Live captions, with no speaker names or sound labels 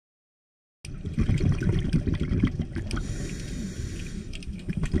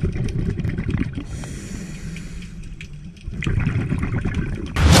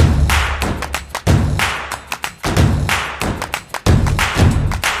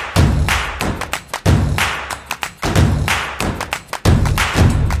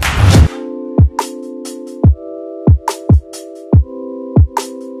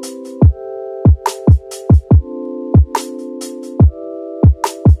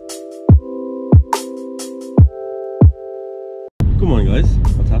morning, guys.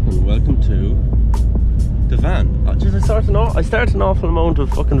 What's happening? Welcome to the van. I started an awful amount of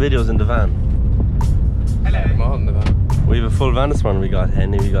fucking videos in the van. Hello. In the van. We have a full van this morning. We got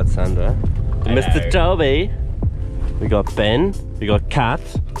Henny, we got Sandra, Mr. Toby, we got Ben, we got Kat,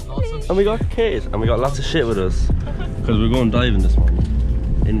 and we got Kate, and we got lots of shit with us because we're going diving this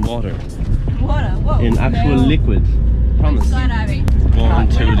morning in water. Water? Whoa. In actual liquid. Promise. Going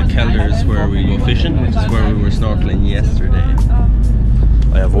to the kelders where we go fishing, which is where we were snorkeling yesterday.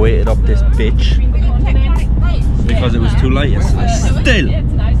 I have weighted up this bitch because it was too light yesterday. Still!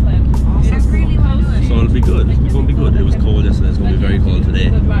 So it'll be good. It's going to be good. It was cold yesterday, it's going to be very cold today.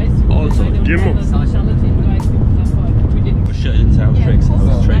 Also, Jimmo! Oh shit, I didn't say house tricks.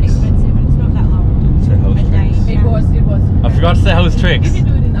 House tricks. Didn't say house tricks. It was. I forgot to say house tricks.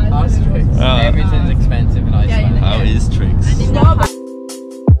 House tricks. Everything's expensive in Iceland. How is tricks?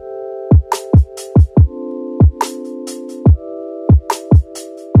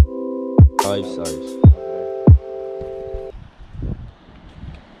 Five size.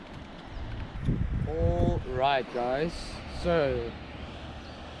 Alright guys, so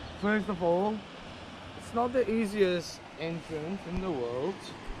first of all, it's not the easiest entrance in the world.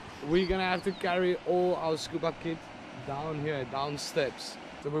 We're gonna have to carry all our scuba kit down here, down steps.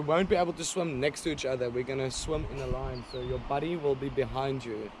 So we won't be able to swim next to each other. We're gonna swim in a line, so your buddy will be behind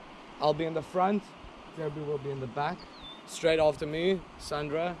you. I'll be in the front, Toby will be in the back. Straight after me,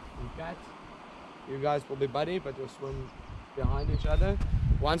 Sandra and Kat. You guys will be buddy, but you'll swim behind each other.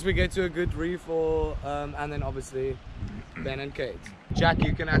 Once we get to a good reef, and then obviously Ben and Kate. Jack,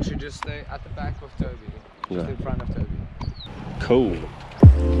 you can actually just stay at the back of Toby, just in front of Toby. Cool.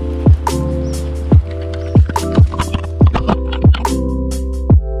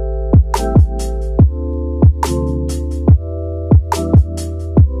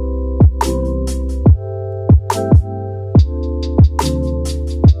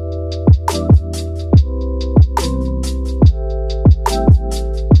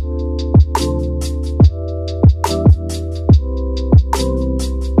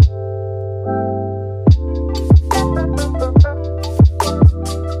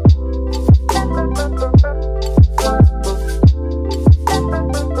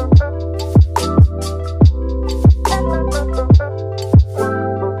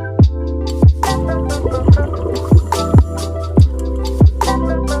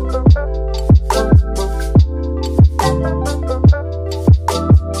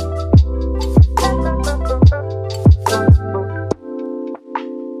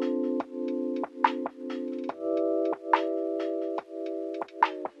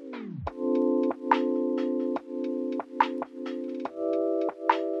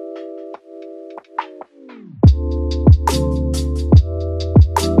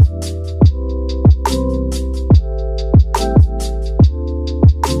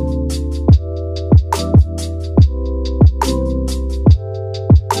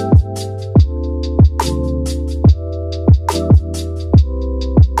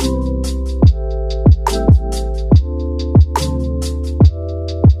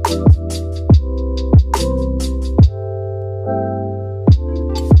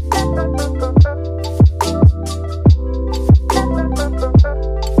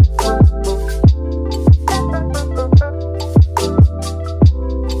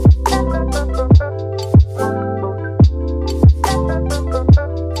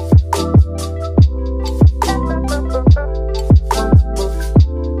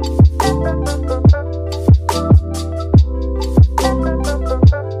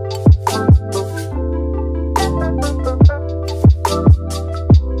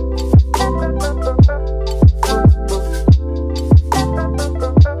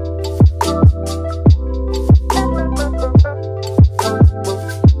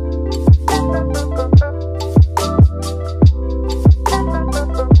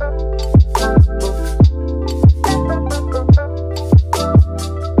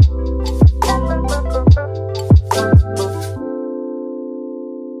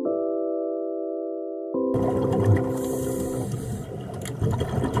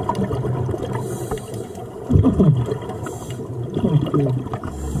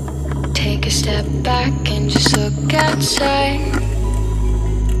 Take a step back and just look outside.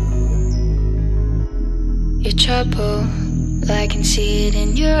 Your trouble, I can see it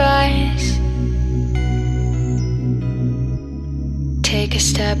in your eyes. Take a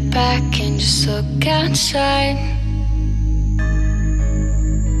step back and just look outside.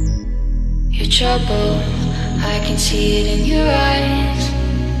 Your trouble, I can see it in your eyes.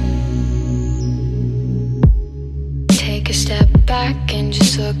 Take a step back and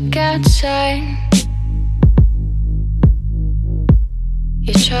just look outside.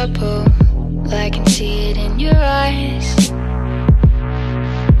 trouble, I can see it in your eyes.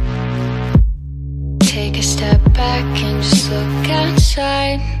 Take a step back and just look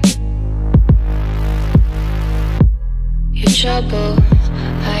outside. Your trouble,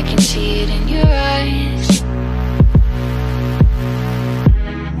 I can see it in your eyes.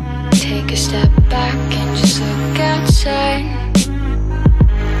 Take a step back and just look outside.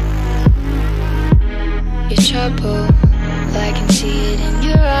 Your trouble, I can see it in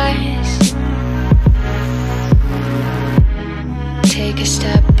your eyes. Take a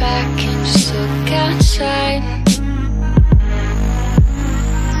step back and just look outside.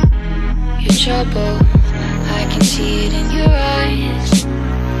 Your trouble, I can see it in your eyes.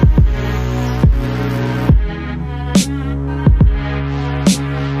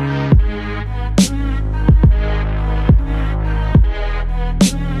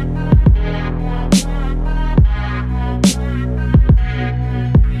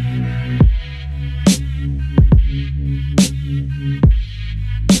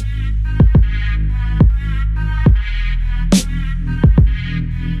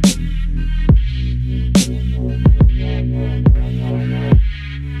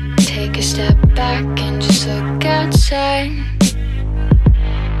 Take a step back and just look outside.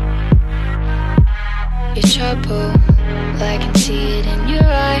 Your trouble, I can see it in your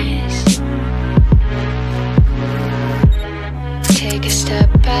eyes. Take a step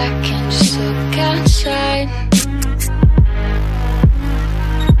back and just look outside.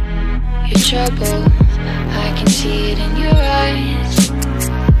 Your trouble, I can see it in your eyes.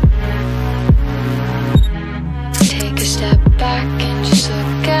 Take a step back and just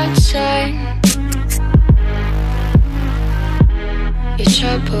look outside. Your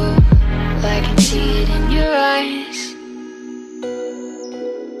trouble, I can see it in your eyes.